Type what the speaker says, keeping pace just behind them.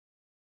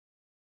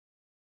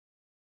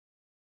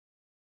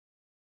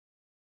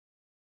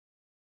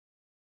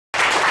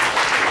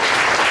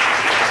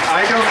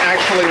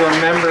actually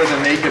remember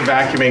the naked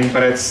vacuuming,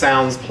 but it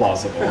sounds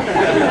plausible.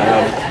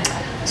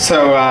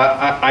 So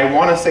I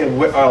want to say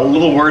a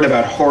little word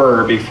about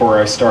horror before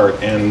I start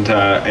and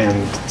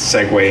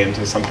segue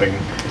into something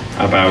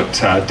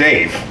about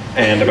Dave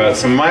and about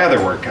some of my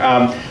other work.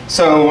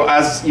 So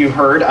as you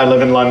heard, I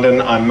live in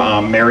London.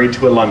 I'm married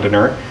to a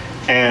Londoner.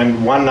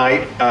 And one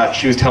night,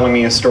 she was telling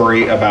me a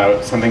story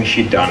about something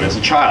she'd done as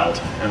a child,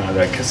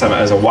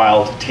 as a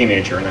wild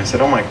teenager. And I said,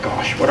 oh my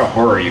gosh, what a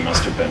horror you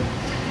must have been.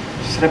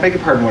 She said, I beg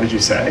your pardon, what did you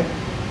say?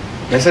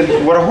 And I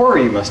said, what a horror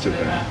you must have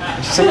been.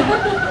 And she said,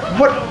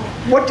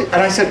 what and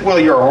I said, well,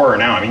 you're a horror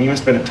now. I mean, you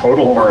must have been a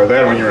total horror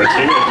then when you were a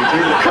teenager.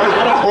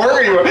 What a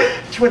horror you were.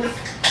 She went,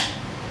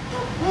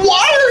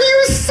 why are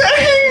you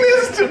saying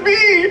this to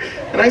me?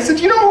 And I said,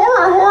 you know,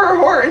 horror, horror,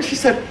 horror. And she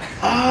said,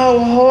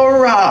 oh,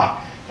 horror.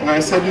 And I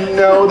said,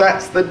 no,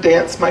 that's the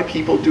dance my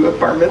people do at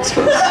bar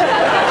mitzvahs.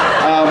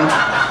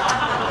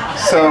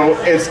 So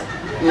it's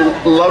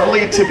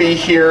lovely to be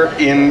here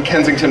in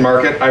Kensington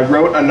Market. I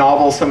wrote a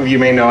novel some of you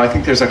may know. I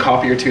think there's a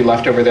copy or two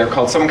left over there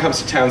called Someone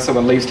Comes to Town,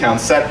 Someone Leaves Town,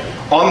 set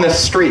on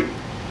this street.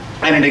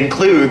 And it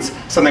includes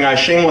something I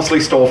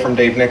shamelessly stole from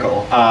Dave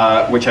Nichol,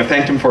 which I've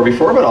thanked him for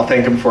before, but I'll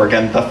thank him for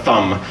again, the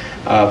thumb,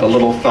 the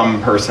little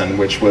thumb person,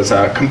 which was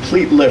a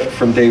complete lift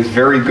from Dave's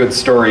very good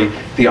story,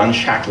 The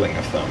Unshackling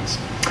of Thumbs.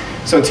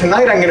 So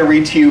tonight I'm going to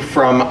read to you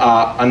from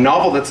a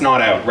novel that's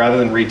not out. Rather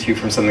than read to you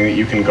from something that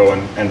you can go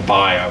and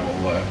buy, I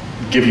will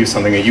give you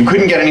something that you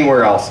couldn't get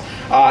anywhere else.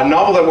 A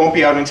novel that won't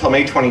be out until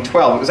May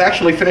 2012. It was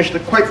actually finished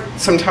quite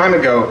some time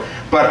ago,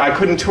 but I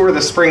couldn't tour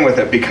the spring with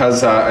it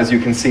because, as you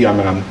can see,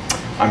 I'm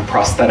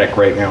prosthetic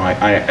right now.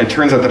 It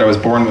turns out that I was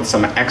born with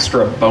some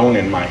extra bone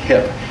in my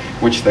hip,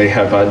 which they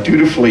have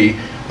dutifully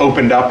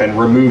opened up and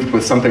removed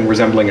with something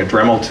resembling a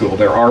Dremel tool.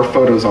 There are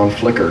photos on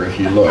Flickr if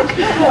you look.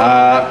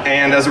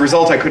 And as a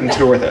result, I couldn't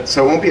tour with it.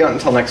 So it won't be out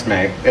until next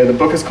May. The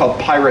book is called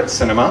Pirate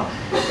Cinema.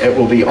 It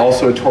will be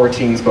also a Tor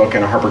Teens book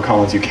and a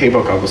HarperCollins UK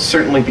book. I will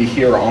certainly be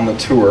here on the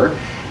tour.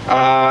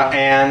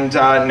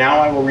 Now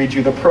I will read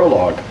you the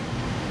prologue.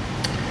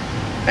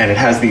 And it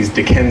has these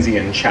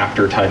Dickensian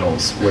chapter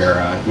titles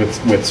where,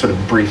 with sort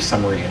of brief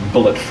summary in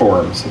bullet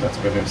form. So that's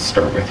what I'm going to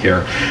start with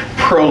here.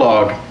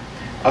 Prologue.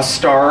 A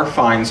star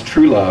finds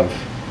true love,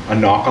 a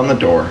knock on the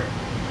door,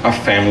 a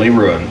family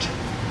ruined,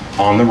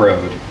 on the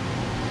road,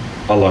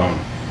 alone.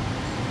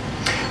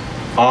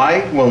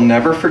 I will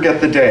never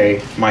forget the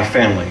day my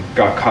family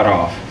got cut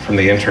off from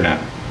the internet.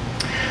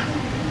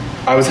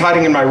 I was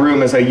hiding in my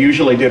room as I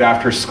usually did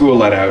after school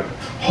let out,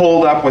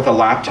 holed up with a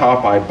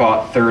laptop I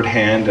bought third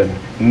hand and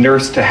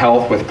nursed to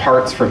health with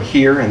parts from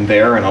here and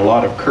there and a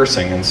lot of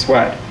cursing and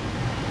sweat.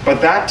 But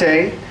that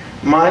day,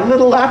 my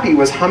little lappy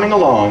was humming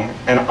along,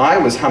 and I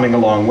was humming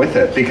along with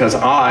it because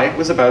I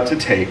was about to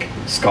take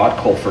Scott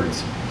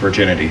Colford's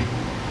virginity.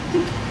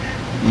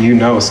 You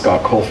know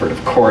Scott Colford,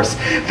 of course.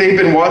 They'd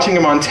been watching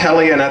him on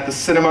telly and at the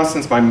cinema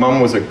since my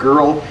mum was a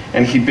girl,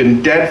 and he'd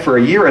been dead for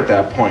a year at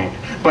that point.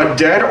 But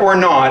dead or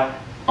not,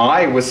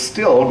 I was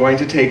still going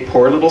to take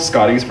poor little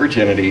Scotty's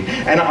virginity,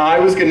 and I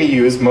was going to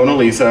use Mona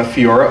Lisa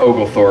Fiora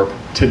Oglethorpe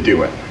to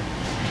do it.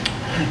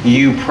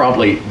 You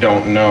probably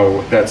don't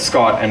know that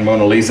Scott and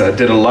Mona Lisa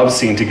did a love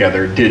scene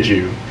together, did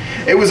you?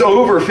 It was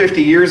over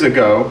 50 years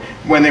ago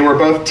when they were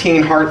both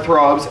teen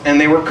heartthrobs and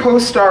they were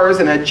co-stars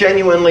in a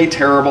genuinely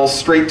terrible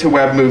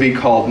straight-to-web movie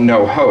called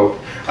No Hope,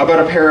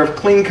 about a pair of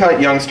clean-cut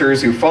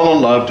youngsters who fall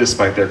in love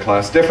despite their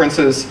class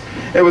differences.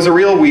 It was a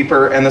real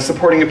weeper, and the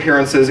supporting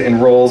appearances in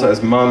roles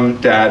as mum,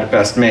 dad,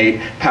 best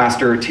mate,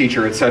 pastor,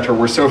 teacher, etc.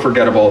 were so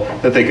forgettable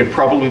that they could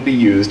probably be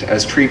used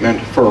as treatment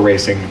for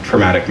erasing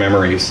traumatic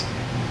memories.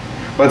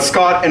 But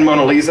Scott and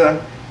Mona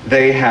Lisa,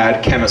 they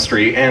had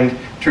chemistry, and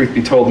truth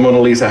be told,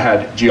 Mona Lisa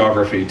had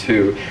geography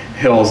too,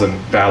 hills and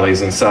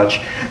valleys and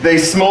such. They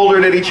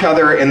smoldered at each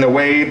other in the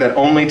way that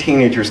only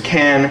teenagers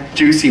can,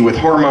 juicy with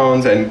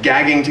hormones and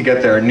gagging to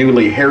get their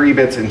newly hairy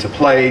bits into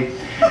play.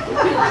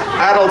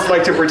 Adults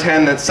like to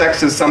pretend that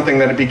sex is something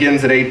that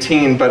begins at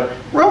 18, but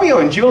Romeo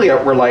and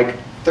Juliet were like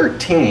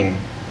 13.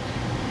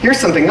 Here's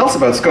something else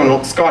about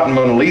Scott and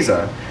Mona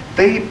Lisa.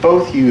 They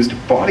both used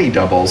body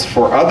doubles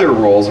for other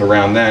roles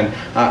around then.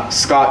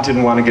 Scott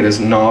didn't want to get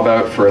his knob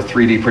out for a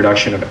 3D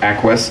production of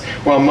Equus,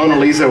 while Mona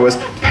Lisa was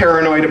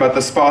paranoid about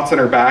the spots on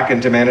her back and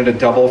demanded a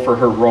double for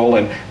her role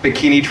in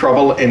Bikini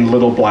Trouble in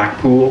Little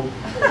Blackpool.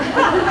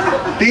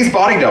 These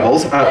body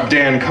doubles,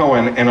 Dan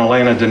Cohen and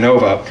Alana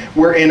Denova,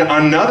 were in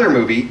another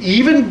movie,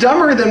 even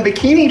dumber than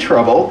Bikini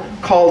Trouble,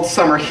 called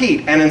Summer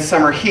Heat, and in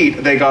Summer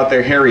Heat, they got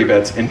their hairy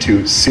bits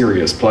into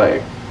serious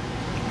play.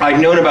 I'd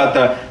known about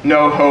the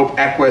No Hope,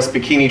 Equus,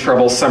 Bikini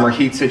Trouble, Summer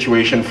Heat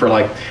situation for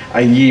like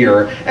a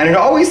year, and had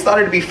always thought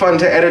it'd be fun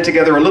to edit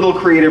together a little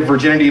creative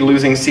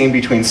virginity-losing scene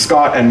between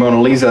Scott and Mona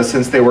Lisa,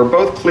 since they were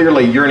both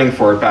clearly yearning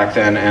for it back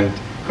then, and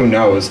who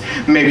knows,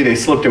 maybe they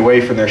slipped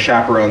away from their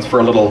chaperones for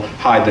a little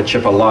hide the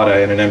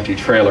chipolata in an empty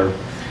trailer.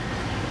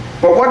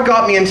 But what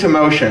got me into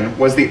motion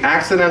was the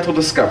accidental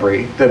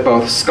discovery that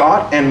both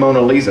Scott and Mona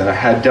Lisa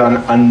had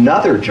done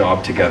another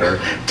job together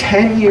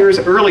 10 years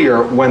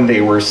earlier when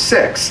they were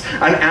 6,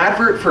 an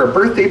advert for a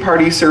birthday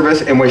party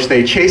service in which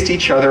they chased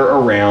each other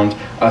around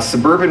a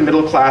suburban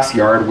middle-class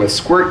yard with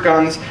squirt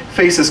guns,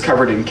 faces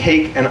covered in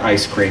cake and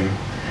ice cream.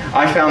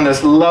 I found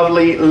this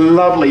lovely,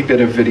 lovely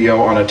bit of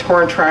video on a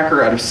torrent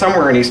tracker out of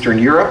somewhere in Eastern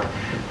Europe.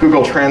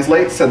 Google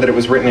Translate said that it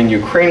was written in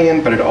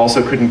Ukrainian, but it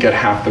also couldn't get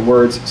half the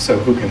words, so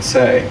who can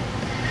say?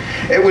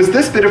 It was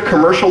this bit of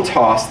commercial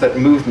toss that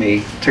moved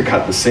me to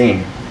cut the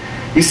scene.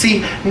 You see,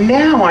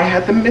 now I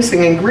had the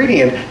missing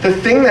ingredient, the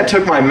thing that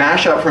took my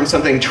mashup from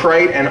something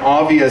trite and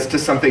obvious to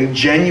something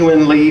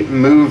genuinely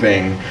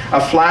moving. A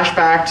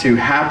flashback to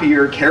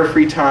happier,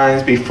 carefree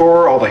times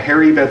before all the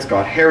hairy bits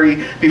got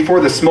hairy,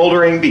 before the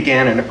smoldering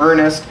began in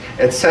earnest,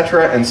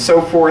 etc. and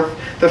so forth.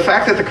 The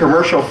fact that the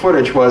commercial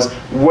footage was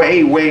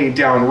way, way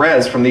down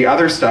res from the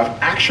other stuff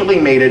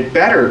actually made it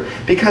better,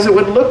 because it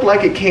would look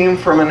like it came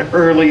from an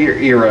earlier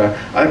era,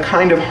 a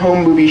kind of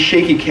home movie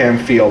shaky cam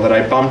feel that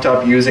I bumped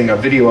up using a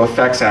video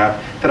effects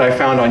app that I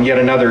found on yet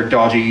another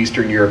dodgy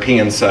Eastern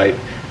European site.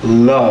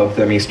 Love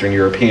them Eastern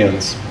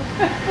Europeans.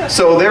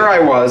 So there I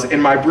was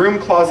in my broom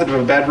closet of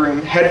a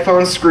bedroom,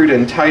 headphones screwed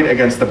in tight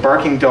against the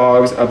barking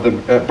of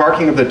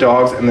the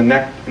dogs in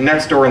the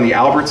next door in the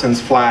Albertsons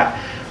flat,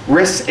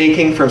 wrists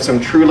aching from some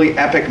truly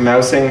epic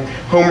mousing,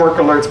 homework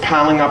alerts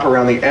piling up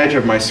around the edge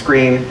of my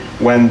screen,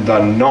 when the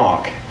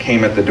knock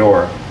came at the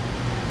door.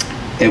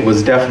 It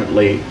was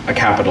definitely a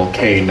capital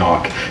K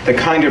knock, the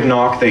kind of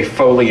knock they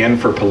Foley in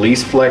for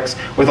police flicks,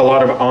 with a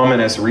lot of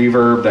ominous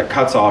reverb that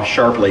cuts off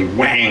sharply,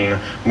 wang,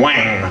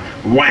 wang,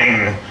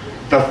 wang.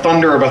 The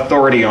thunder of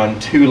authority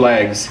on 2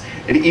 legs.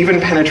 It even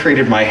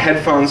penetrated my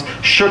headphones,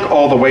 shook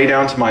all the way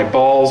down to my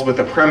balls with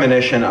the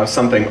premonition of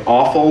something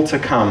awful to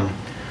come.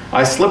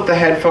 I slipped the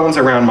headphones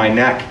around my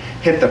neck,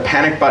 hit the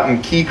panic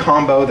button key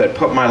combo that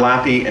put my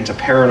lappy into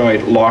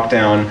paranoid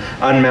lockdown,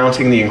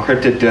 unmounting the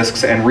encrypted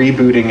disks and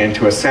rebooting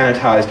into a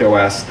sanitized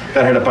OS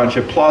that had a bunch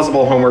of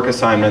plausible homework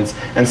assignments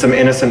and some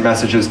innocent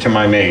messages to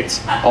my mates,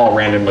 all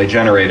randomly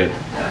generated.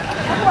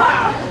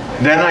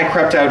 Then I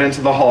crept out into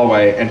the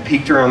hallway and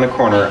peeked around the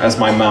corner as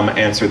my mum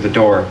answered the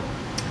door.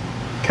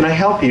 "Can I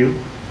help you?"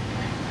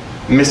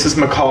 "Mrs.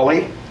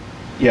 Macaulay?"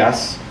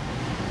 "Yes."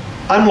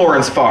 "I'm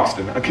Lawrence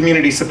Foxton, a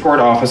community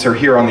support officer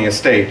here on the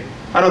estate.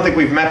 I don't think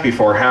we've met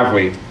before, have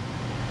we?"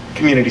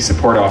 Community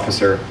support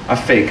officer, a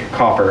fake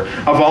copper,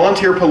 a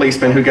volunteer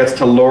policeman who gets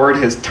to lord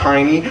his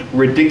tiny,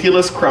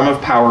 ridiculous crumb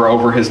of power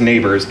over his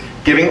neighbors,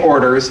 giving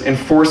orders,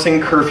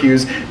 enforcing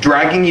curfews,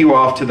 dragging you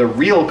off to the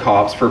real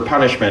cops for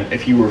punishment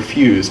if you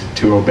refused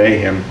to obey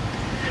him.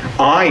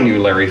 I knew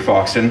Larry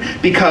Foxton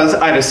because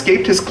I'd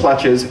escaped his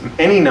clutches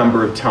any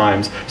number of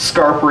times,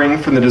 scarpering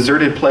from the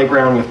deserted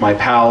playground with my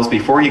pals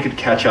before he could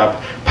catch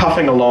up,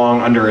 puffing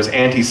along under his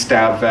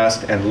anti-stab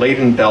vest and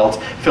laden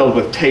belt filled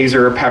with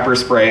taser, pepper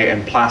spray,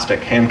 and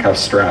plastic handcuff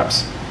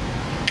straps.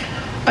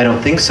 "I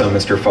don't think so,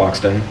 Mr.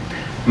 Foxton."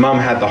 Mum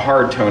had the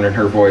hard tone in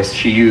her voice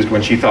she used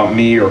when she thought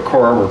me or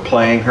Cora were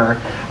playing her,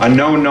 a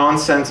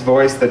no-nonsense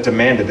voice that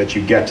demanded that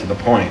you get to the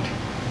point.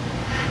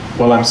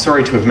 "Well, I'm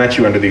sorry to have met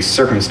you under these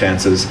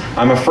circumstances.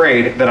 I'm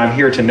afraid that I'm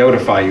here to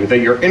notify you that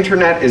your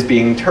internet is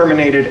being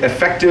terminated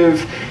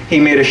effective." He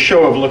made a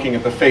show of looking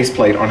at the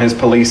faceplate on his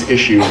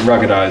police-issued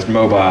ruggedized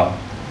mobile.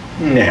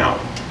 "Now,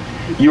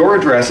 your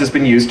address has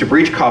been used to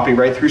breach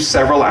copyright through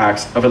several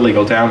acts of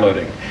illegal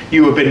downloading.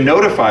 You have been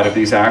notified of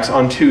these acts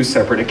on 2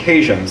 separate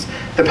occasions.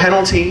 The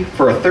penalty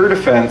for a 3rd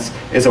offense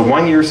is a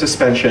 1-year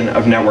suspension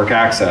of network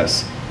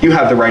access. You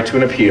have the right to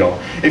an appeal.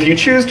 If you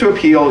choose to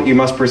appeal, you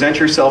must present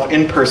yourself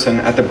in person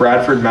at the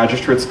Bradford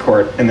Magistrates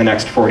Court in the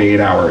next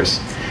 48 hours.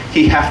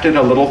 He hefted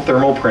a little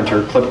thermal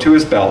printer clipped to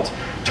his belt,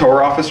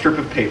 tore off a strip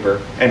of paper,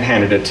 and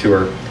handed it to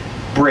her.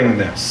 "Bring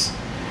this."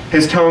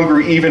 His tone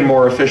grew even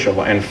more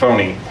official and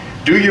phony.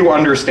 "Do you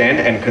understand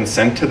and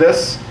consent to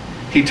this?"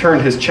 He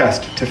turned his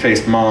chest to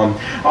face Mom,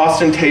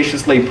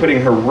 ostentatiously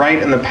putting her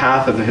right in the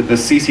path of the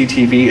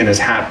CCTV in his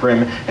hat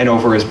brim and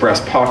over his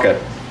breast pocket.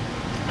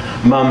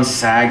 Mum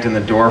sagged in the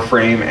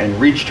doorframe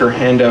and reached her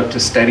hand out to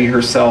steady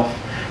herself.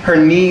 Her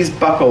knees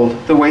buckled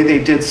the way they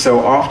did so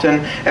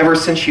often ever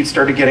since she'd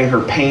started getting her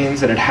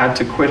pains and had had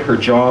to quit her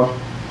job.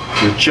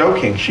 "You're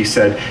joking," she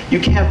said. "You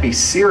can't be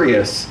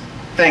serious."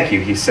 "Thank you,"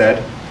 he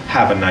said.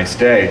 "Have a nice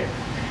day."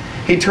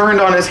 He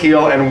turned on his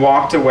heel and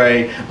walked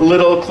away,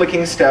 little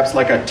clicking steps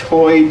like a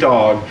toy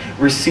dog,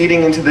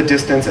 receding into the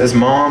distance as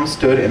Mom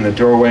stood in the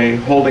doorway,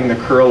 holding the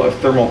curl of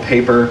thermal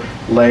paper,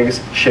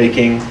 legs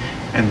shaking.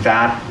 And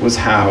that was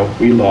how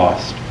we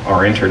lost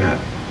our internet.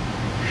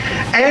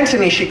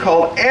 "Anthony," she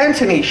called.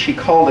 "Anthony," she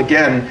called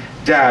again.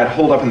 Dad,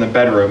 holed up in the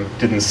bedroom,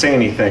 didn't say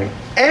anything.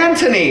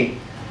 "Anthony!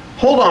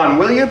 Hold on,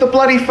 will you? The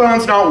bloody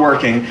phone's not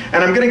working,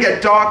 and I'm gonna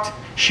get docked."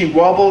 She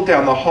wobbled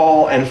down the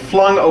hall and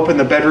flung open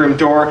the bedroom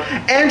door.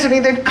 "Anthony,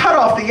 they've cut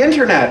off the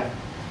internet!"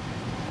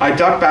 I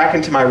ducked back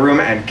into my room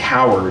and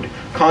cowered,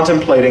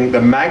 contemplating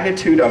the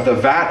magnitude of the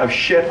vat of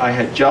shit I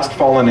had just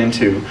fallen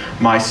into.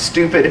 My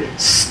stupid,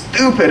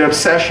 stupid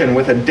obsession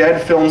with a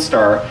dead film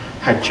star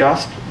had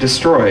just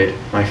destroyed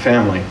my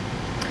family.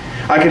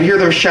 I could hear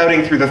them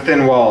shouting through the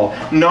thin wall.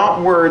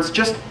 Not words,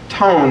 just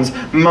tones.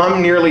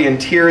 Mom nearly in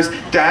tears.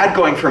 Dad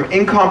going from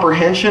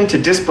incomprehension to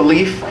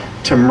disbelief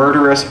to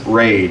murderous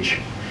rage.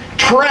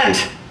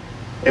 Trent!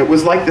 It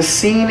was like the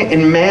scene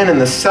in Man in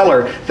the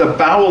Cellar, the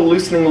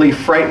bowel-looseningly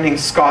frightening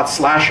Scott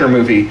slasher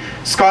movie.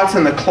 Scott's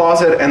in the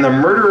closet, and the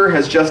murderer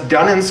has just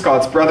done in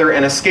Scott's brother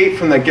and escaped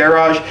from the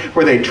garage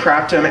where they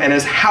trapped him and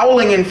is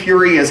howling in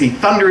fury as he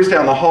thunders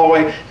down the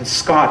hallway, and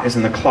Scott is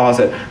in the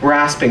closet,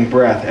 rasping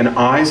breath and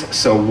eyes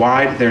so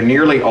wide they're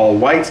nearly all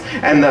whites,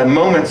 and the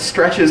moment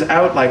stretches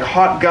out like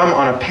hot gum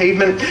on a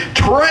pavement.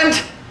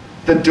 Trent!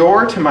 The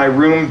door to my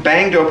room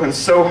banged open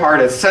so hard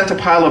it sent a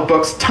pile of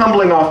books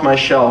tumbling off my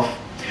shelf.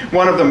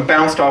 One of them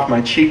bounced off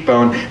my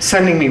cheekbone,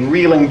 sending me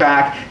reeling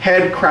back,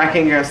 head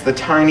cracking against the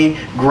tiny,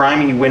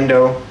 grimy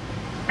window.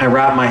 I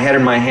wrapped my head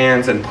in my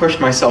hands and pushed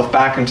myself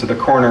back into the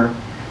corner.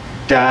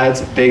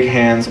 Dad's big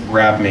hands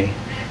grabbed me.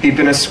 He'd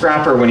been a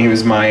scrapper when he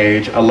was my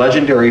age, a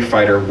legendary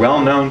fighter well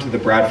known to the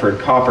Bradford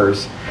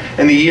coppers.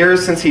 In the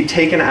years since he'd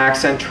taken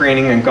accent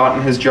training and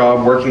gotten his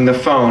job working the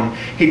phone,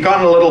 he'd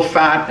gotten a little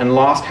fat and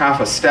lost half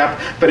a step,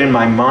 but in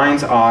my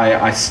mind's eye,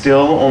 I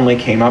still only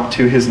came up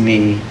to his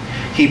knee.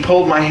 He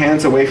pulled my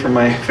hands away from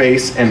my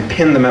face and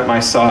pinned them at my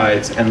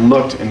sides and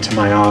looked into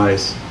my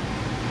eyes.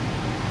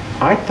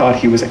 I thought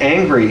he was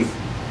angry,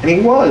 and he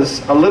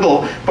was, a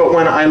little, but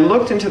when I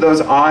looked into those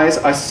eyes,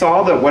 I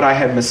saw that what I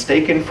had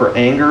mistaken for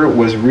anger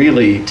was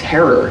really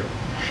terror.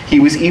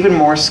 He was even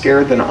more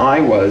scared than I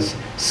was,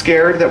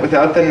 scared that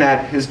without the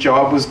net, his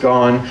job was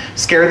gone,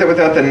 scared that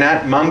without the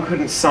net, Mum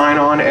couldn't sign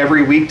on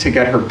every week to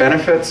get her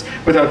benefits,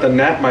 without the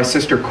net, my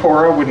sister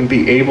Cora wouldn't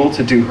be able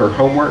to do her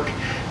homework.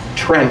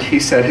 Trent, he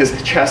said,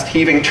 his chest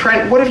heaving.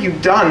 Trent, what have you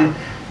done?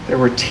 There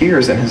were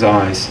tears in his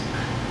eyes.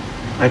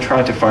 I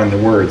tried to find the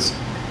words.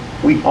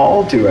 We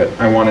all do it,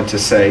 I wanted to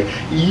say.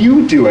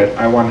 You do it,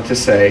 I wanted to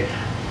say.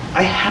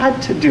 I had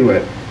to do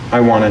it, I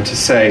wanted to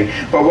say.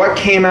 But what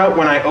came out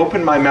when I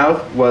opened my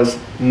mouth was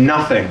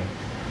nothing.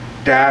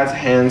 Dad's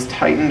hands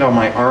tightened on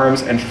my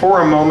arms, and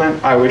for a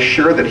moment I was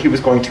sure that he was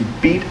going to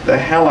beat the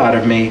hell out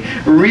of me,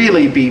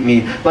 really beat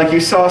me, like you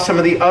saw some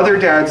of the other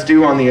dads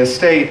do on the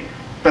estate.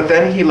 But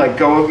then he let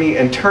go of me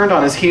and turned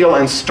on his heel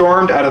and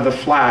stormed out of the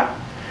flat.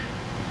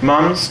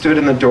 Mum stood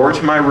in the door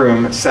to my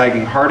room,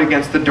 sagging hard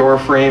against the door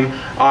frame,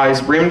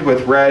 eyes rimmed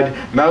with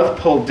red, mouth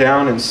pulled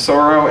down in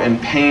sorrow and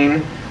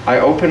pain. I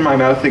opened my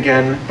mouth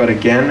again, but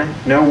again,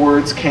 no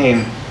words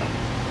came.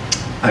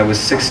 I was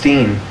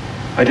 16.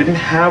 I didn't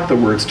have the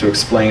words to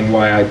explain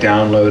why I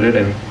downloaded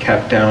and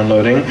kept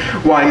downloading,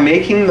 why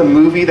making the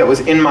movie that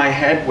was in my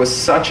head was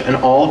such an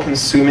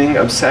all-consuming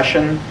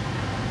obsession.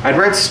 I'd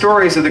read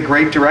stories of the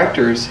great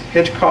directors,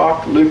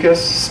 Hitchcock,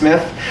 Lucas,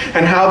 Smith,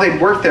 and how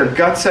they'd worked their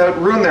guts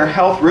out, ruin their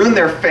health, ruin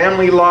their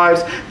family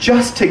lives,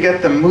 just to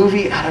get the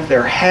movie out of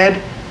their head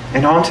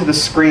and onto the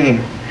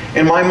screen.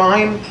 In my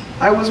mind,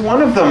 I was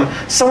one of them,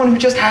 someone who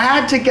just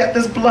had to get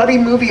this bloody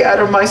movie out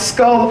of my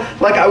skull,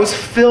 like I was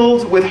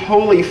filled with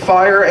holy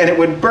fire and it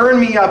would burn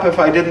me up if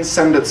I didn't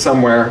send it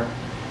somewhere.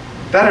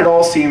 That had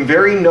all seemed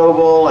very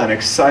noble and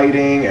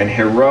exciting and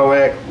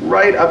heroic,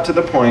 right up to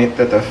the point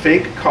that the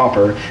fake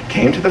copper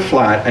came to the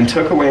flat and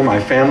took away my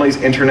family's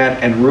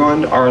internet and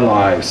ruined our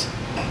lives.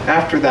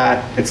 After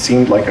that, it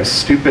seemed like a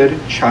stupid,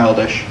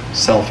 childish,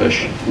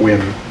 selfish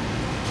whim.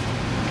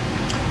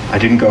 I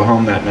didn't go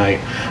home that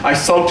night. I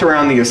sulked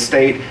around the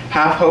estate,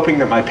 half hoping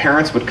that my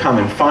parents would come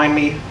and find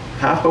me,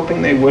 half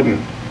hoping they wouldn't.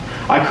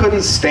 I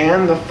couldn't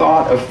stand the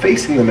thought of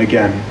facing them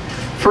again.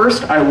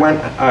 First, I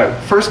went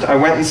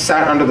and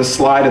sat under the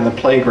slide in the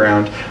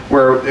playground,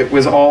 where it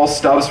was all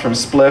stubs from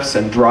spliffs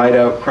and dried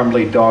out,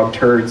 crumbly dog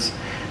turds.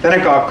 Then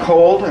it got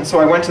cold, and so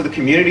I went to the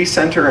community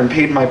center and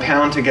paid my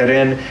pound to get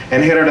in,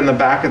 and hid out in the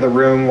back of the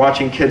room,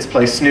 watching kids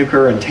play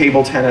snooker and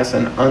table tennis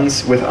and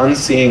with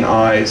unseeing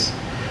eyes.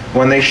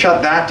 When they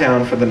shut that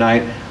down for the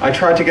night, I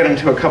tried to get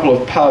into a couple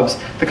of pubs,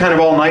 the kind of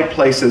all-night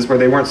places where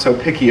they weren't so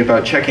picky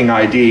about checking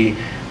ID,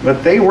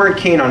 but they weren't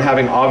keen on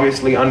having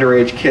obviously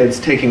underage kids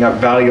taking up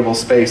valuable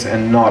space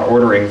and not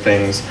ordering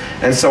things.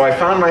 And so I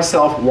found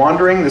myself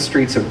wandering the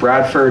streets of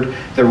Bradford,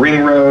 the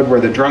ring road where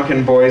the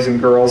drunken boys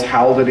and girls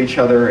howled at each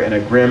other in a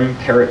grim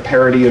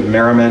parody of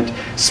merriment,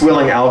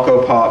 swilling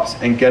Alco-Pops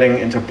and getting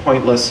into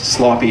pointless,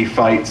 sloppy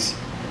fights.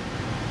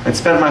 I'd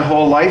spent my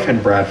whole life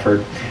in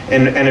Bradford,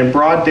 and in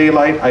broad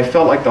daylight, I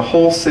felt like the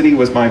whole city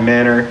was my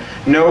manor.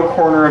 No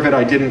corner of it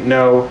I didn't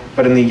know,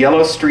 but in the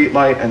yellow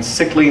streetlight and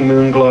sickly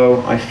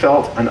moonglow, I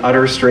felt an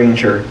utter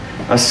stranger,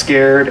 a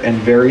scared and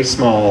very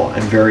small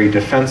and very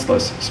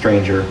defenseless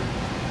stranger.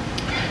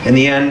 In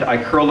the end,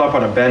 I curled up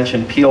on a bench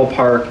in Peel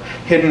Park,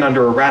 hidden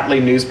under a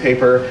rattly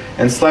newspaper,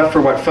 and slept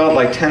for what felt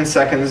like 10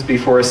 seconds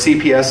before a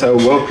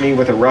CPSO woke me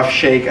with a rough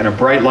shake and a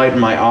bright light in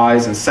my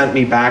eyes and sent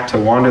me back to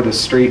wander the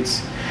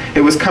streets.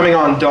 It was coming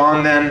on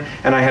dawn then,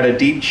 and I had a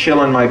deep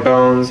chill in my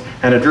bones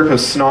and a drip of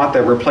snot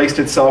that replaced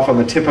itself on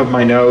the tip of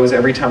my nose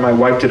every time I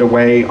wiped it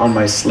away on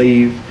my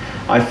sleeve.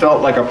 I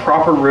felt like a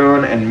proper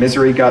ruin and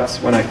misery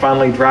guts when I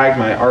finally dragged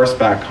my arse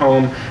back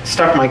home,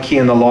 stuck my key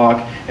in the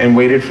lock, and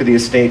waited for the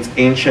estate's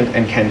ancient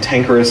and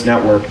cantankerous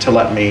network to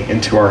let me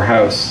into our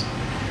house.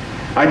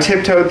 I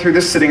tiptoed through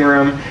the sitting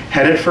room,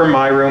 headed for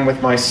my room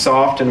with my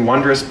soft and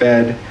wondrous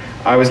bed.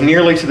 I was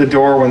nearly to the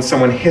door when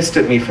someone hissed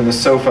at me from the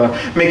sofa,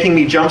 making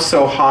me jump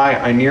so high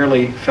I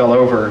nearly fell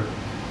over.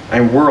 I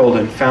whirled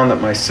and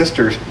found my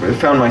sister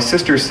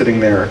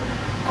sitting there.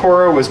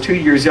 Cora was 2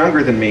 years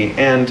younger than me,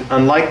 and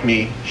unlike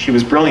me, she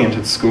was brilliant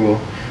at school.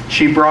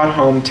 She brought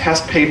home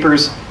test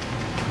papers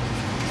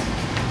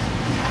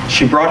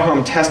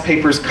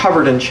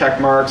covered in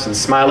check marks and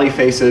smiley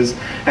faces,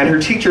 and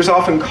her teachers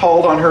often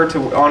called on her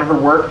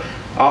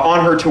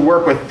to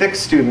work with thick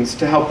students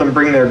to help them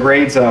bring their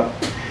grades up.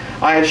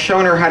 I had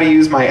shown her how to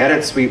use my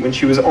edit suite when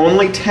she was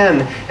only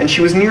 10, and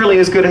she was nearly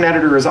as good an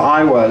editor as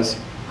I was.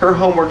 Her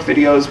homework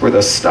videos were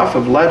the stuff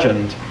of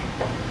legend.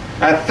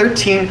 At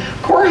 13,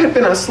 Cora had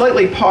been a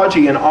slightly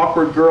podgy and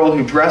awkward girl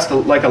who dressed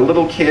like a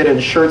little kid in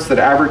shirts that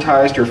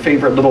advertised her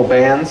favorite little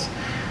bands.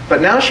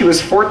 But now she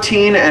was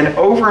 14, and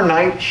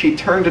overnight she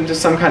turned into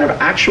some kind of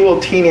actual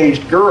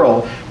teenage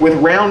girl with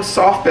round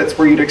soft bits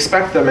where you'd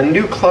expect them and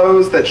new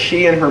clothes that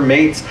she and her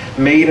mates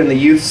made in the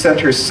youth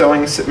center's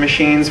sewing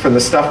machines from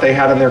the stuff they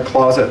had in their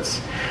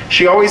closets.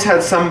 She always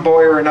had some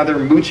boy or another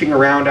mooching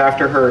around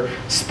after her,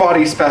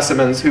 spotty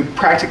specimens who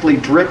practically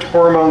dripped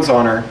hormones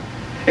on her.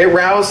 It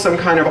roused some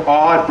kind of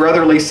odd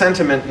brotherly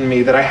sentiment in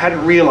me that I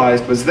hadn't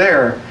realized was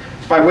there.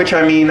 By which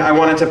I mean I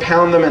wanted to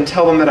pound them and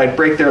tell them that I'd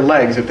break their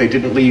legs if they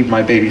didn't leave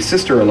my baby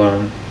sister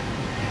alone.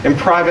 In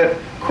private,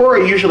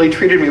 Cory usually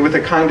treated me with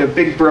a kind of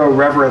big bro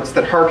reverence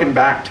that harkened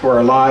back to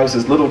our lives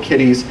as little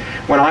kiddies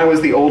when I was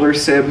the older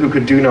sib who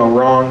could do no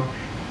wrong.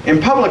 In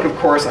public, of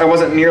course, I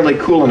wasn't nearly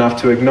cool enough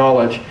to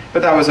acknowledge,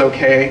 but that was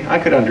okay. I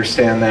could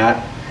understand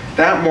that.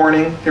 That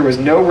morning, there was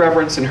no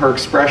reverence in her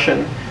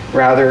expression.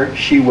 Rather,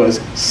 she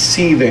was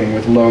seething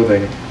with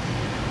loathing.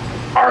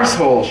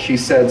 "Arsehole," she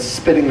said,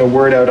 spitting the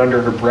word out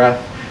under her breath.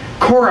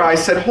 "Cora," I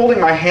said, holding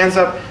my hands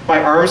up,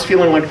 my arms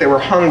feeling like they were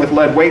hung with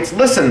lead weights.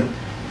 "Listen."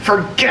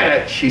 "Forget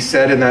it," she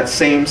said in that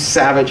same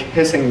savage,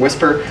 hissing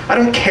whisper. "I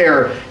don't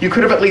care. You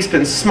could have at least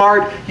been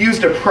smart,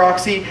 used a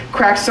proxy,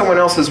 cracked someone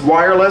else's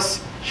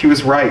wireless." She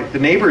was right. The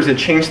neighbors had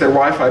changed their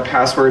Wi-Fi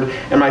password,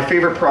 and my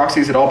favorite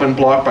proxies had all been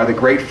blocked by the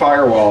Great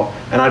Firewall,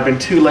 and I'd been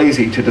too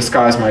lazy to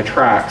disguise my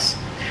tracks.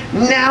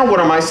 Now what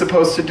am I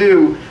supposed to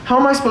do? How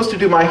am I supposed to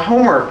do my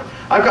homework?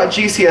 I've got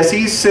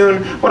GCSEs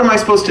soon. What am I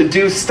supposed to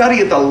do? Study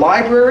at the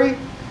library?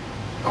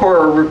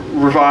 Cora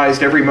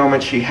revised every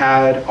moment she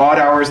had, odd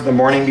hours of the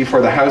morning before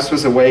the house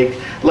was awake,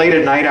 late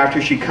at night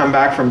after she'd come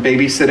back from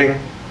babysitting.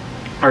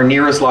 Our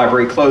nearest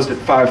library closed at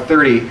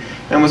 5:30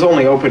 and was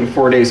only open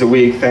 4 days a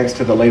week thanks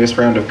to the latest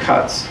round of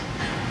cuts.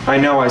 "I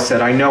know," I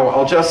said, "I know.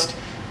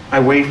 I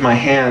waved my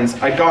hands.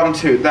 I'd gotten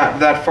to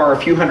that far a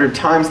few hundred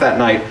times that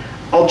night.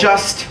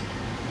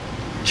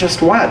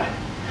 Just what?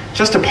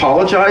 Just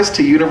apologize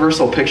to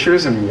Universal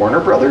Pictures and Warner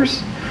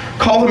Brothers?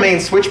 Call the main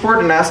switchboard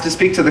and ask to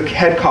speak to the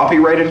head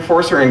copyright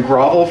enforcer and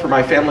grovel for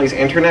my family's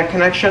internet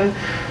connection?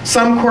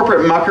 Some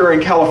corporate mucker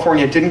in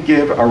California didn't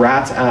give a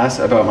rat's ass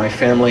about my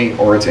family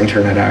or its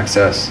internet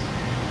access."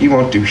 "You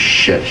won't do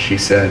shit," she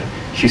said.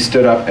 She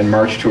stood up and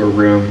marched to her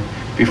room.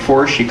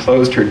 Before she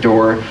closed her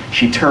door,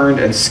 she turned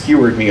and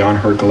skewered me on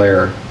her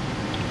glare.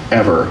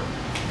 Ever.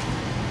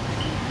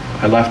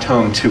 I left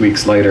home 2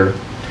 weeks later.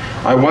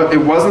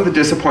 It wasn't the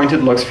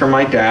disappointed looks from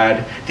my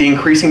dad, the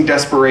increasing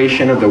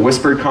desperation of the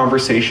whispered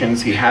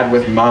conversations he had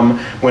with Mum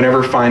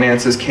whenever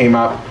finances came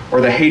up, or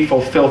the hateful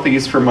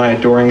filthies from my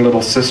adoring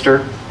little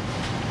sister.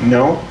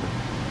 No,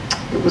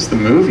 it was the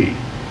movie.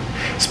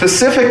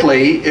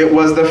 Specifically, it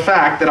was the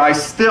fact that I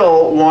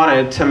still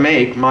wanted to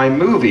make my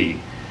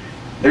movie.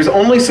 There's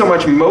only so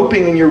much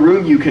moping in your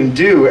room you can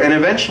do, and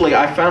eventually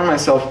I found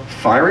myself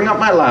firing up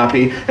my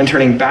lappy and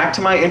turning back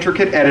to my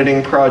intricate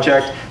editing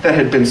project that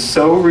had been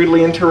so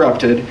rudely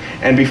interrupted,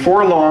 and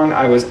before long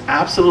I was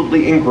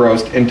absolutely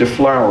engrossed in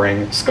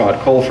deflowering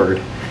Scott Colford.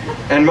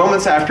 And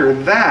moments after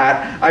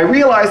that, I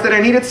realized that I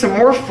needed some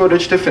more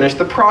footage to finish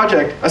the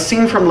project, a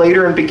scene from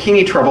later in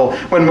Bikini Trouble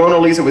when Mona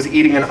Lisa was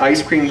eating an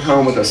ice cream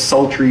cone with a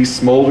sultry,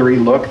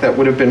 smoldery look that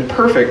would have been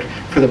perfect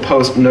for the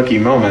post-Nookie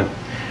moment.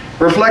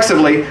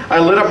 Reflexively, I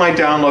lit up my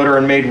downloader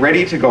and made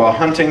ready to go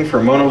a-hunting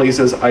for Mona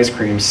Lisa's ice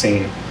cream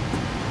scene.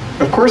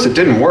 Of course it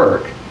didn't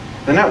work.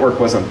 The network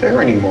wasn't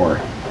there anymore.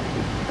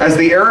 As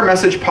the error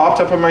message popped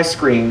up on my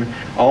screen,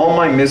 all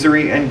my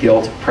misery and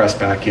guilt pressed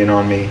back in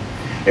on me.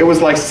 It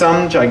was like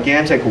some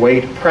gigantic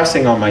weight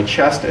pressing on my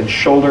chest and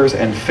shoulders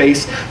and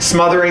face,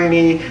 smothering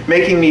me,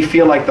 making me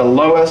feel like the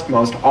lowest,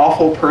 most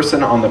awful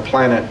person on the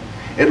planet.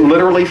 It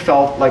literally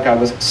felt like I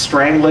was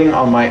strangling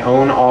on my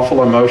own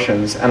awful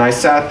emotions, and I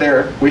sat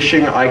there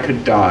wishing I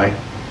could die.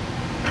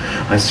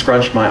 I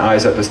scrunched my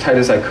eyes up as tight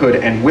as I could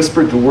and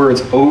whispered the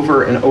words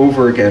over and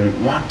over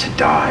again, "Want to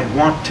die,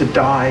 want to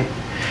die."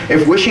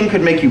 If wishing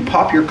could make you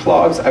pop your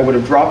clogs, I would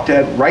have dropped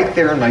dead right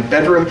there in my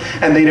bedroom,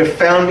 and they'd have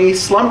found me,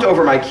 slumped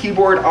over my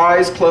keyboard,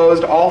 eyes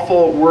closed,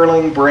 awful,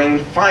 whirling brain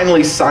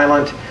finally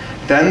silent.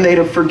 Then they'd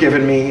have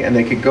forgiven me, and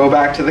they could go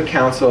back to the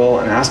council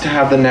and ask to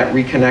have the net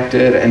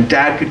reconnected, and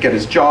Dad could get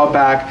his job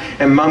back,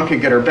 and Mum could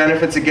get her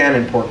benefits again,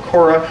 and poor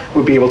Cora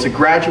would be able to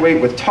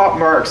graduate with top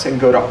marks and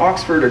go to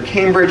Oxford or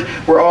Cambridge,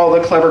 where all the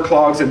clever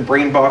clogs and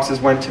brain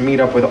boxes went to meet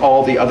up with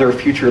all the other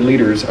future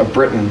leaders of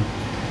Britain.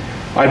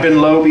 I'd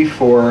been low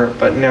before,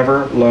 but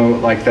never low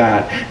like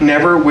that,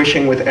 never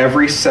wishing with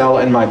every cell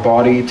in my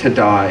body to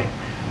die.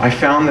 I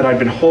found that I'd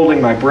been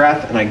holding my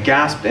breath, and I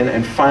gasped in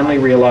and finally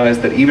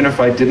realized that even if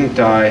I didn't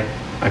die,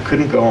 I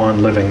couldn't go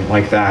on living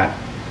like that.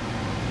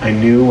 I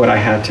knew what I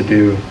had to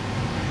do.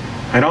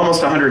 I had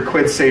almost 100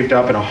 quid saved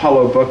up in a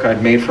hollow book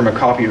I'd made from a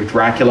copy of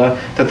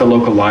Dracula that the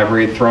local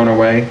library had thrown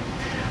away.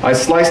 I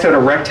sliced out a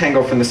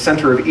rectangle from the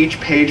center of each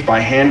page by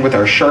hand with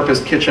our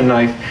sharpest kitchen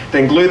knife,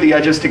 then glued the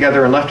edges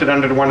together and left it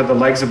under one of the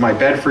legs of my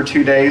bed for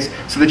 2 days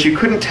so that you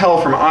couldn't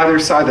tell from either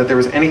side that there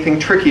was anything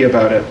tricky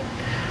about it.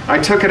 I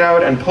took it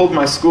out and pulled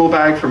my school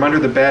bag from under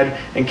the bed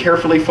and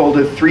carefully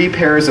folded 3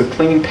 pairs of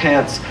clean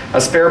pants, a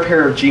spare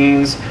pair of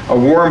jeans, a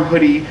warm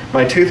hoodie,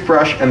 my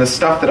toothbrush and the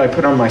stuff that I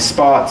put on my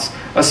spots,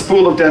 a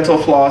spool of dental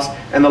floss,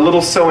 and the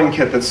little sewing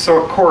kit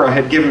that Cora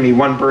had given me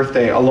one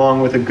birthday,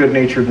 along with a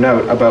good-natured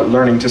note about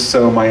learning to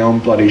sew my own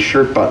bloody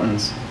shirt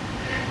buttons.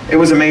 It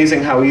was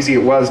amazing how easy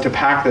it was to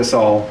pack this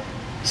all.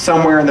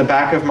 Somewhere in the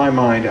back of my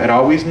mind, I'd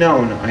always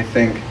known, I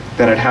think,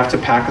 that I'd have to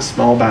pack a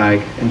small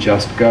bag and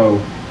just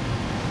go.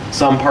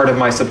 Some part of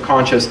my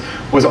subconscious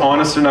was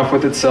honest enough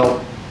with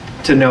itself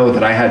to know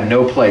that I had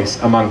no place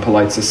among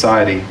polite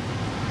society.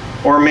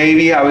 Or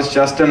maybe I was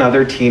just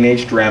another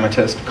teenage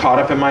dramatist caught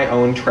up in my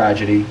own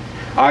tragedy.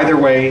 Either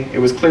way, it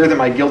was clear that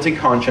my guilty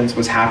conscience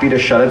was happy to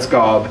shut its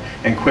gob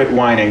and quit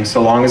whining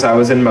so long as I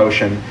was in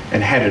motion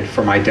and headed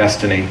for my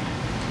destiny.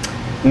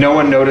 No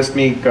one noticed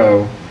me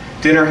go.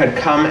 Dinner had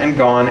come and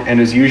gone,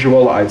 and as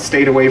usual, I'd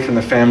stayed away from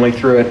the family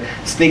through it,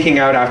 sneaking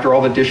out after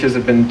all the dishes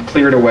had been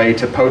cleared away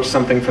to poach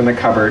something from the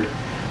cupboard.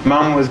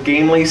 Mum was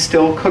gamely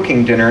still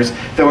cooking dinners,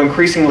 though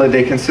increasingly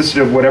they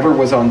consisted of whatever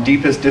was on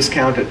deepest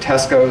discount at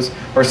Tesco's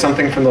or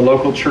something from the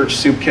local church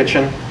soup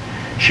kitchen.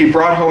 She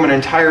brought home an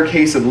entire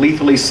case of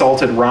lethally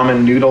salted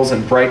ramen noodles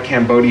in bright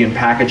Cambodian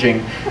packaging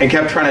and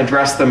kept trying to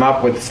dress them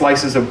up with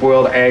slices of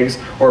boiled eggs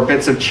or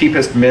bits of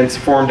cheapest mince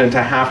formed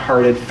into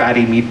half-hearted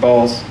fatty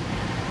meatballs.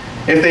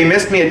 If they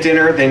missed me at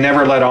dinner, they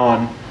never let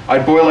on.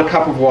 I'd boil a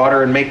cup of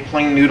water and make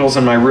plain noodles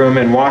in my room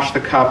and wash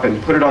the cup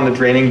and put it on the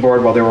draining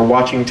board while they were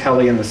watching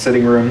telly in the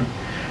sitting room.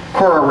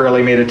 Cora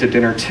rarely made it to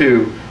dinner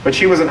too, but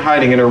she wasn't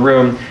hiding in her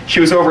room. She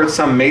was over at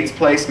some mate's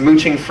place,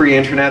 mooching free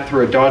internet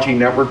through a dodgy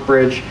network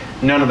bridge.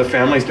 None of the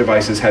family's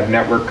devices had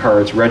network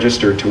cards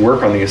registered to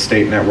work on the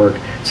estate network,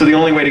 so the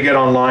only way to get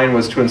online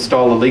was to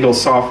install illegal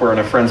software on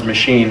a friend's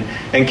machine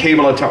and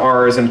cable it to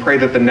ours and pray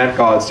that the net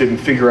gods didn't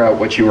figure out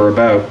what you were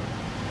about.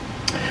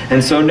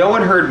 And so no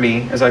one heard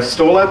me as I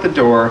stole out the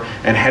door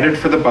and headed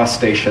for the bus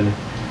station.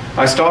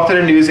 I stopped at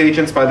a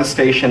newsagent's by the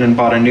station and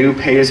bought a new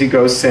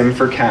pay-as-you-go SIM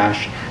for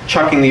cash,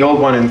 chucking the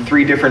old one in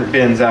 3 different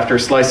bins after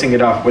slicing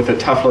it up with the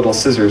tough little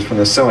scissors from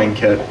the sewing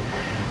kit.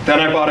 Then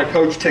I bought a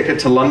coach ticket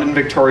to London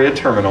Victoria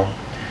Terminal.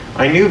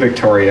 I knew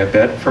Victoria a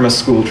bit from a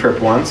school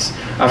trip once,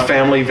 a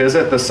family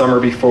visit the summer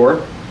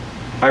before.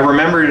 I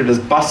remembered it as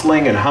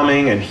bustling and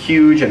humming and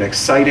huge and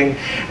exciting,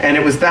 and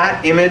it was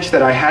that image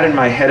that I had in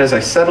my head as I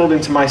settled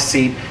into my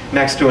seat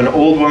next to an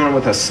old woman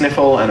with a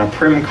sniffle and a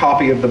prim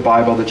copy of the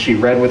Bible that she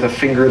read with a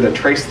finger that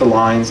traced the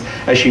lines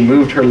as she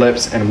moved her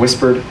lips and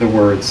whispered the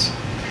words.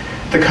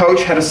 The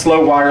coach had a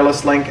slow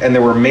wireless link, and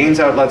there were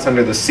mains outlets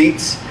under the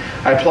seats.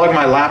 I plugged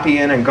my lappy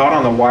in and got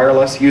on the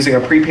wireless using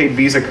a prepaid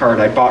Visa card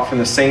I bought from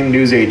the same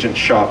newsagent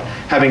shop,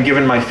 having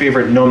given my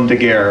favorite nom de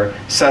guerre,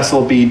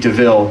 Cecil B.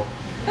 DeVille.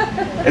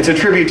 It's a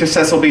tribute to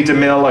Cecil B.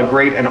 DeMille, a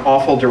great and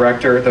awful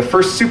director, the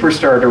first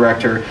superstar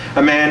director,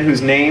 a man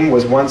whose name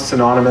was once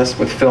synonymous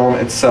with film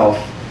itself.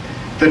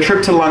 The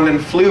trip to London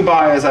flew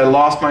by as I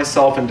lost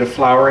myself into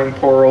flowering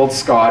poor old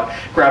Scott,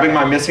 grabbing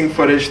my missing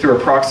footage through a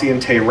proxy in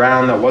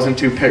Tehran that wasn't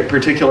too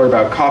particular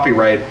about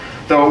copyright,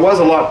 though it was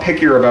a lot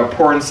pickier about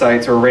porn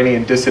sites or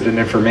Iranian dissident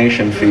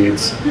information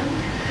feeds.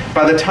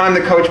 By the time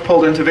the coach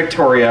pulled into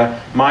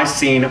Victoria, my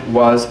scene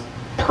was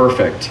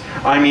perfect.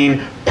 I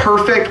mean,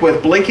 perfect,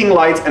 with blinking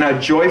lights and a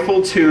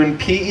joyful tune,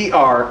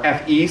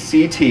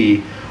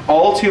 P-E-R-F-E-C-T,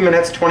 all 2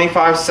 minutes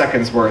 25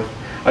 seconds worth.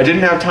 I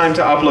didn't have time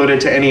to upload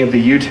it to any of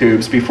the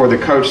YouTubes before the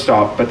coach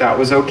stopped, but that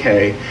was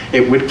okay.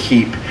 It would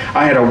keep.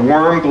 I had a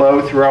warm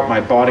glow throughout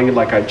my body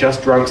like I'd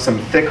just drunk some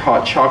thick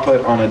hot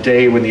chocolate on a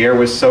day when the air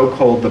was so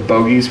cold the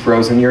bogies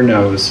froze in your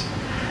nose.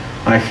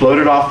 I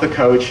floated off the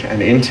coach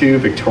and into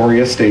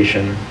Victoria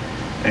Station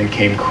and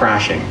came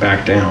crashing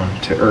back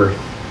down to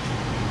earth.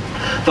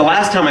 The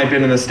last time I'd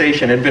been in the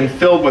station had been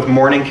filled with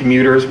morning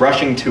commuters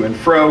rushing to and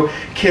fro,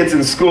 kids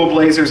in school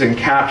blazers and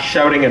caps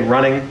shouting and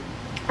running,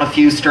 a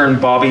few stern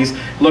bobbies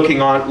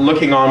looking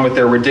on with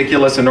their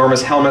ridiculous,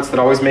 enormous helmets that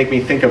always make me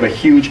think of a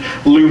huge,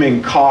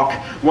 looming cock,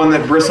 one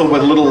that bristled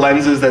with little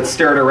lenses that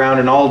stared around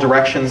in all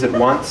directions at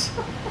once.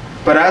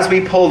 But as we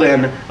pulled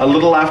in, a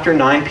little after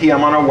 9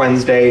 p.m. on a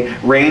Wednesday,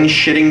 rain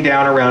shitting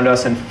down around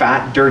us in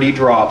fat, dirty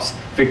drops,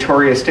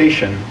 Victoria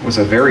Station was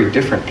a very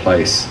different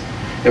place.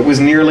 It was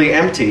nearly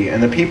empty,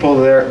 and the people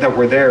that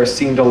were there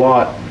seemed a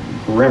lot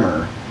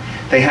grimmer.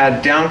 They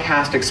had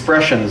downcast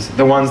expressions,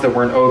 the ones that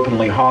weren't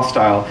openly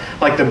hostile,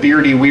 like the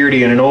beardy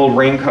weirdy in an old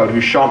raincoat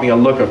who shot me a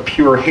look of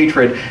pure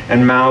hatred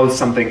and mouthed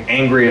something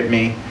angry at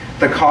me.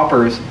 The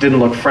coppers didn't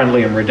look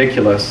friendly and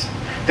ridiculous.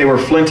 They were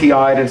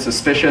flinty-eyed and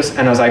suspicious,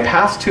 and as I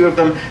passed two of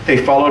them,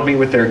 they followed me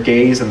with their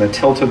gaze and the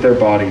tilt of their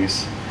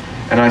bodies.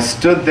 And I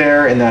stood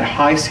there in that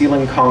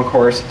high-ceiling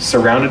concourse,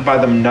 surrounded by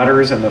the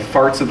nutters and the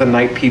farts of the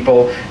night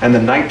people and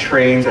the night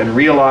trains, and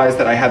realized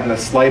that I hadn't the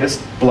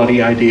slightest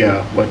bloody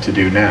idea what to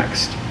do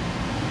next.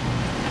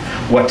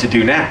 What to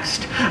do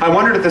next? I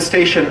wandered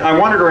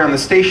around the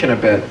station a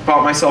bit,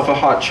 bought myself a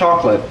hot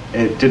chocolate.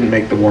 It didn't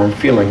make the warm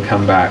feeling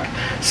come back.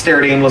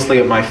 Stared aimlessly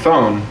at my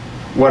phone.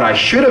 What I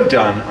should have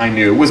done, I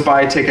knew, was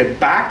buy a ticket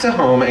back to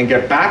home and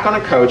get back on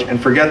a coach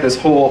and forget this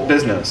whole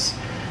business.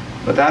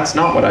 But that's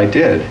not what I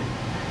did.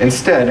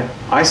 Instead,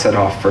 I set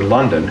off for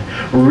London.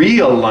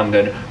 Real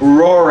London,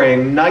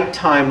 roaring,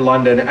 nighttime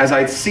London, as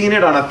I'd seen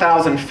it on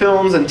 1,000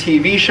 films and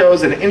TV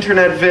shows and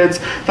internet vids.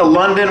 The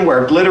London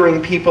where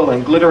glittering people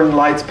and glittering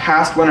lights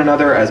passed one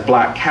another as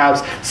black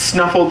cabs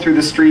snuffled through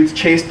the streets,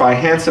 chased by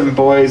handsome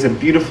boys and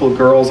beautiful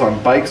girls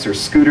on bikes or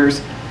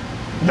scooters.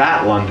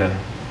 That London.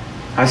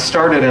 I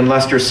started in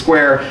Leicester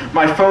Square.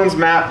 My phone's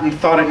mapped and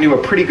thought it knew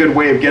a pretty good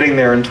way of getting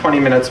there in 20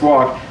 minutes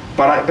walk,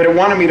 but it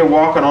wanted me to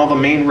walk on all the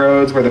main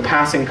roads where the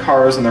passing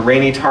cars and the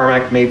rainy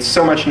tarmac made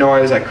so much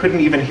noise I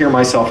couldn't even hear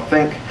myself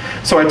think.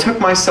 So I took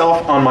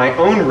myself on my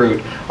own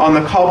route, on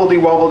the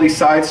cobbledy-wobbledy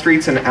side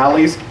streets and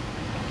alleys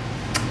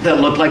that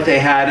looked like they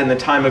had in the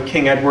time of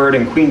King Edward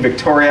and Queen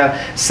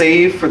Victoria,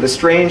 save for the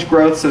strange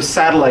growths of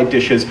satellite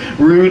dishes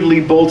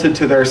rudely bolted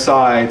to their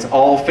sides,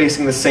 all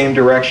facing the same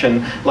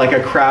direction, like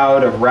a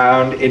crowd of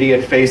round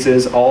idiot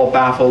faces, all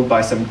baffled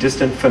by some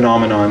distant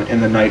phenomenon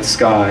in the night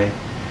sky.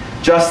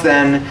 Just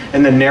then,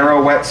 in the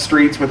narrow, wet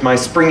streets with my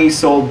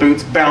springy-soled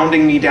boots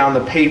bounding me down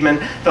the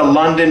pavement, the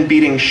London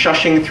beating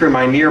shushing through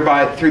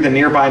the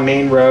nearby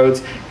main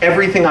roads,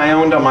 everything I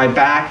owned on my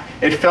back,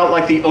 it felt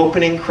like the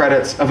opening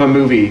credits of a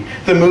movie.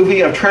 The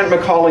movie of Trent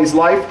McCauley's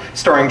life,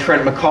 starring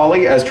Trent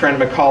McCauley as Trent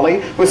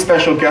McCauley, with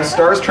special guest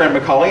stars Trent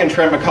McCauley,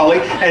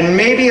 and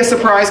maybe a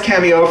surprise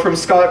cameo from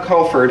Scott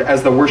Colford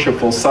as the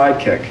worshipful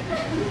sidekick.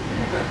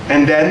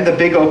 And then the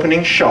big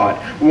opening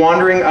shot,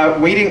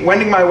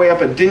 wending my way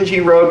up a dingy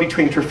road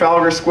between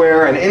Trafalgar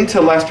Square and into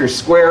Leicester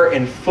Square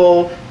in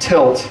full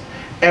tilt.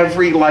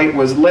 Every light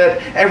was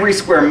lit, every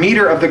square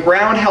meter of the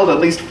ground held at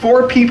least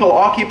 4 people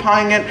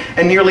occupying it,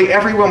 and nearly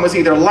everyone was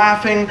either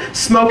laughing,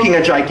 smoking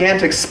a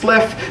gigantic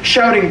spliff,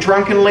 shouting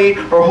drunkenly,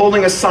 or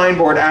holding a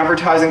signboard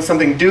advertising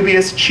something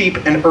dubious, cheap,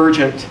 and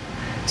urgent.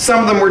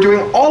 Some of them were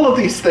doing all of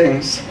these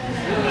things.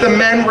 The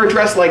men were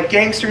dressed like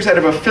gangsters out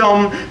of a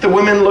film. The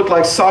women looked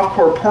like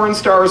softcore porn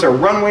stars or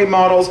runway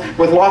models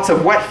with lots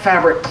of wet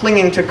fabric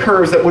clinging to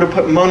curves that would have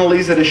put Mona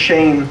Lisa to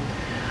shame.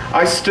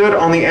 I stood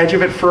on the edge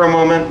of it for a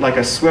moment like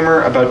a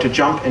swimmer about to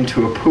jump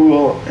into a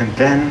pool, and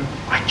then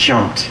I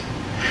jumped.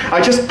 I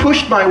just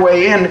pushed my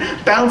way in,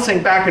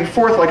 bouncing back and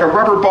forth like a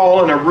rubber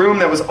ball in a room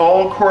that was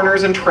all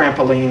corners and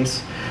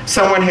trampolines.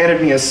 Someone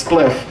handed me a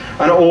spliff,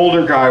 an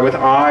older guy with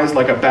eyes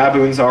like a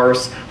baboon's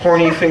arse,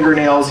 horny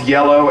fingernails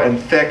yellow and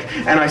thick,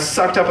 and I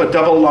sucked up a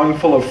double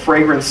lungful of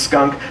fragrant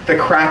skunk, the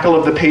crackle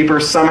of the paper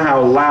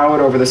somehow loud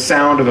over the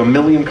sound of a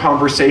million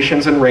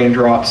conversations and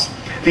raindrops.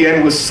 The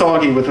end was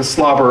soggy with the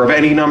slobber of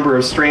any number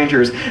of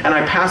strangers, and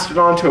I passed it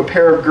on to a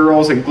pair of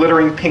girls in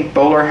glittering pink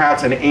bowler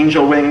hats and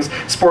angel wings,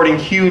 sporting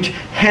huge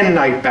hen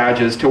night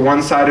badges to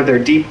one side of their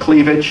deep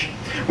cleavage.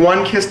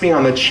 One kissed me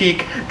on the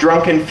cheek,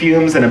 drunk in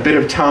fumes and a bit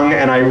of tongue,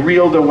 and I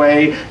reeled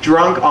away,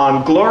 drunk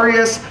on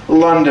glorious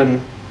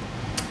London.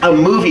 A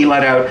movie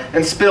let out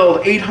and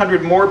spilled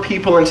 800 more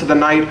people into the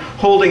night,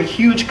 holding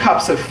huge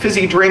cups of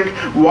fizzy drink,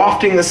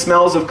 wafting the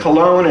smells of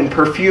cologne and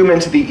perfume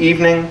into the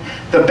evening.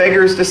 The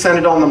beggars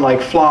descended on them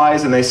like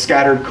flies, and they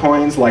scattered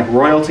coins like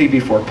royalty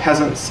before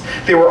peasants.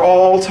 They were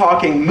all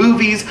talking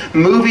movies,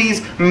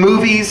 movies,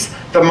 movies.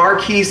 The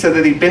Marquis said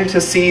that he'd been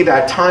to see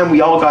That Time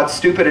We All Got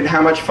Stupid and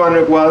how much fun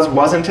it was,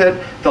 wasn't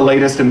it? The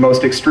latest and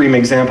most extreme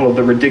example of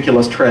the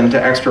ridiculous trend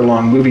to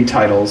extra-long movie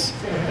titles.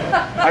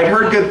 I'd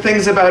heard good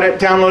things about it,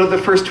 downloaded the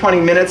first 20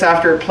 minutes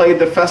after it played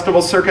the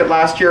festival circuit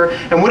last year,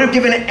 and would have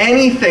given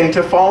anything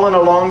to fall in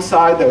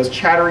alongside those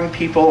chattering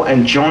people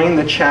and join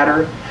the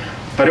chatter.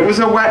 But it was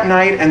a wet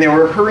night, and they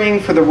were hurrying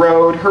for the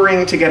road,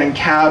 hurrying to get in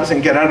cabs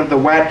and get out of the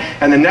wet,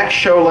 and the next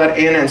show let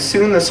in, and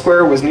soon the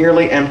square was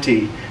nearly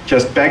empty.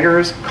 Just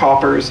beggars,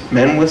 coppers,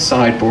 men with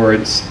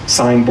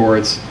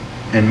signboards,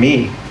 and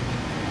me.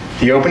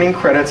 The opening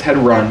credits had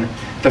run.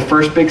 The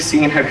first big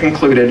scene had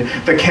concluded.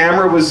 The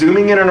camera was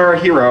zooming in on our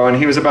hero, and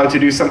he was about to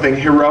do something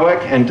heroic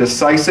and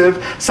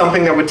decisive,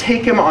 something that would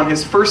take him on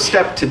his first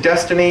step to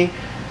destiny.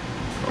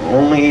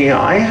 Only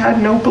I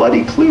had no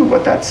bloody clue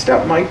what that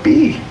step might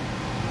be.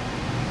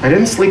 I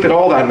didn't sleep at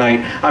all that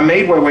night. I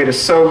made my way to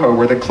Soho,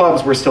 where the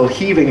clubs were still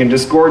heaving and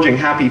disgorging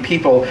happy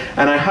people,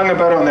 and I hung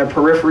about on their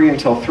periphery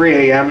until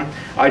 3 a.m.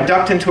 I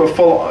ducked into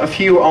a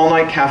few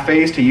all-night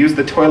cafes to use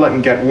the toilet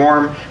and get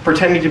warm,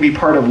 pretending to be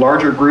part of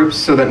larger groups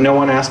so that no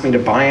one asked me to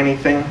buy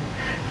anything.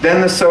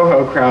 Then the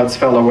Soho crowds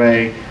fell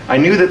away. I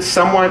knew that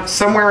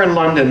somewhere in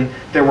London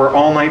there were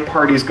all-night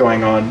parties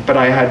going on, but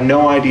I had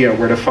no idea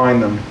where to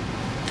find them.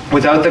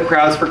 Without the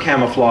crowds for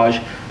camouflage,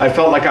 I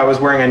felt like I was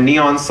wearing a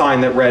neon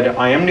sign that read,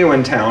 "I am new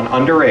in town,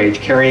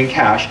 underage, carrying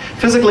cash,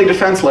 physically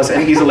defenseless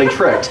and easily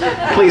tricked.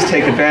 Please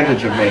take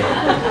advantage of me."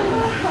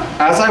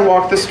 As I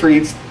walked the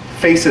streets,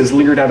 faces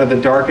leered out of the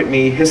dark at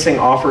me, hissing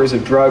offers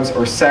of drugs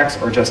or sex,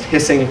 or just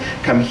hissing,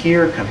 come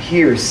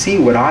here, see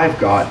what I've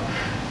got."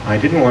 I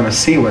didn't want to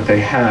see what they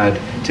had.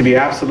 To be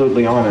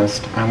absolutely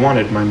honest, I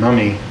wanted my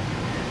mummy.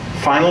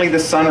 Finally, the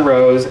sun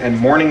rose, and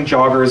morning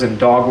joggers and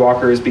dog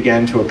walkers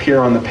began to appear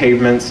on the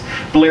pavements.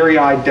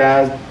 Bleary-eyed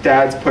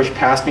dads pushed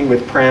past me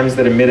with prams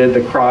that emitted the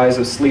cries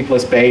of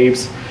sleepless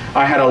babes.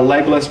 I had a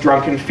legless,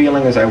 drunken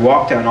feeling as I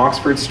walked down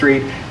Oxford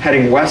Street,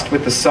 heading west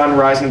with the sun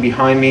rising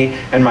behind me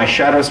and my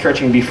shadow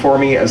stretching before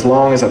me as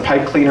long as a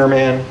pipe cleaner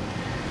man.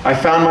 I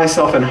found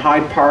myself in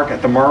Hyde Park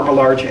at the Marble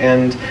Arch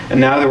end, and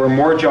now there were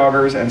more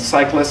joggers and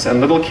cyclists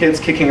and little kids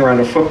kicking around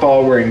a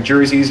football wearing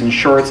jerseys and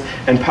shorts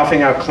and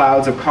puffing out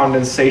clouds of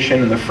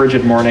condensation in the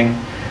frigid morning.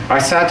 I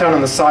sat down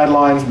on the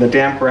sidelines in the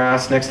damp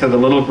grass next to the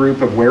little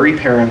group of wary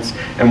parents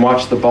and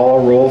watched the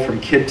ball roll from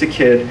kid to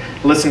kid,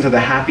 listened to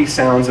the happy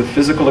sounds of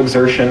physical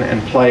exertion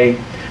and play.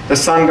 The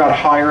sun got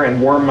higher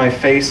and warmed my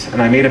face,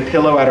 and I made a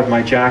pillow out of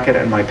my jacket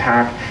and my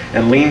pack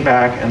and leaned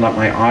back and let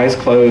my eyes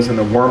close and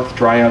the warmth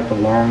dry out the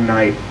long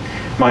night.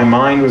 My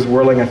mind was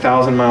whirling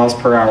 1,000 miles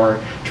per hour,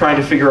 trying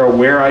to figure out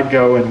where I'd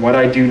go and what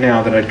I'd do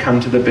now that I'd come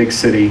to the big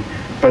city.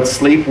 But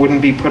sleep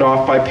wouldn't be put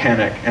off by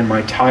panic, and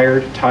my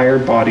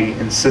tired body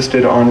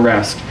insisted on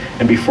rest,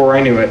 and before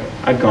I knew it,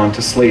 I'd gone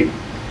to sleep.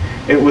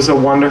 It was a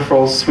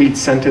wonderful,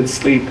 sweet-scented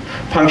sleep,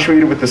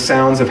 punctuated with the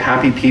sounds of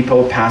happy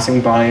people passing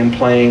by and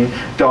playing,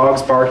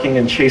 dogs barking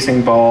and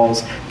chasing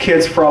balls,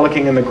 kids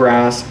frolicking in the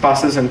grass,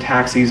 buses and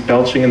taxis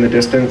belching in the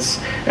distance.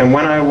 And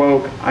when I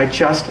awoke, I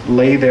just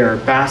lay there,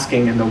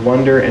 basking in the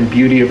wonder and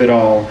beauty of it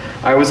all.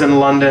 I was in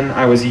London,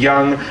 I was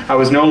young, I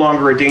was no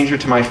longer a danger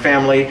to my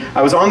family,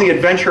 I was on the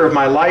adventure of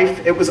my life,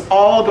 it was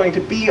all going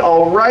to be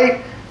all right.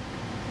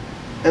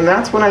 And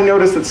that's when I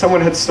noticed that someone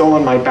had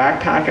stolen my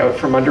backpack out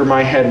from under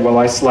my head while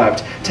I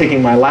slept,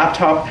 taking my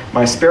laptop,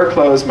 my spare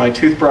clothes, my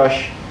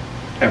toothbrush,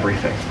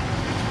 everything.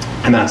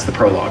 And that's the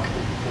prologue.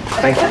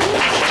 Thank you. So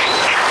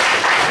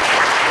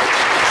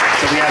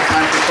we have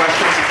time for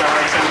questions, is that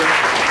right, Sandra?